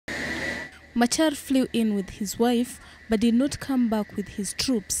Machar flew in with his wife but did not come back with his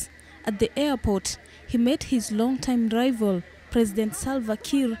troops. At the airport, he met his longtime rival, President Salva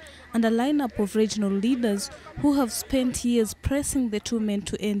Kiir, and a lineup of regional leaders who have spent years pressing the two men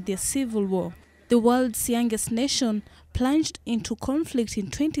to end their civil war. The world's youngest nation plunged into conflict in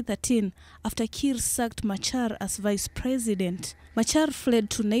 2013 after Kiir sacked Machar as vice president. Machar fled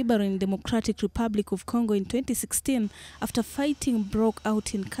to neighboring Democratic Republic of Congo in 2016 after fighting broke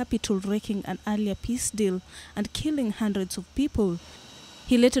out in capital, wrecking an earlier peace deal and killing hundreds of people.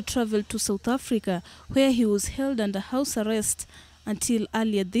 He later traveled to South Africa, where he was held under house arrest until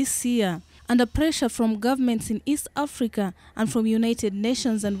earlier this year. Under pressure from governments in East Africa and from United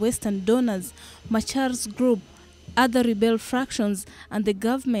Nations and Western donors, Machar's group, other rebel fractions, and the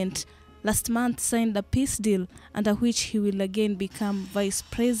government last month signed a peace deal under which he will again become vice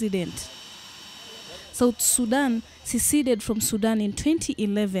president. South Sudan seceded from Sudan in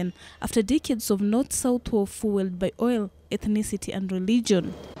 2011 after decades of North-South war fueled by oil, ethnicity, and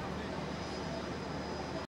religion.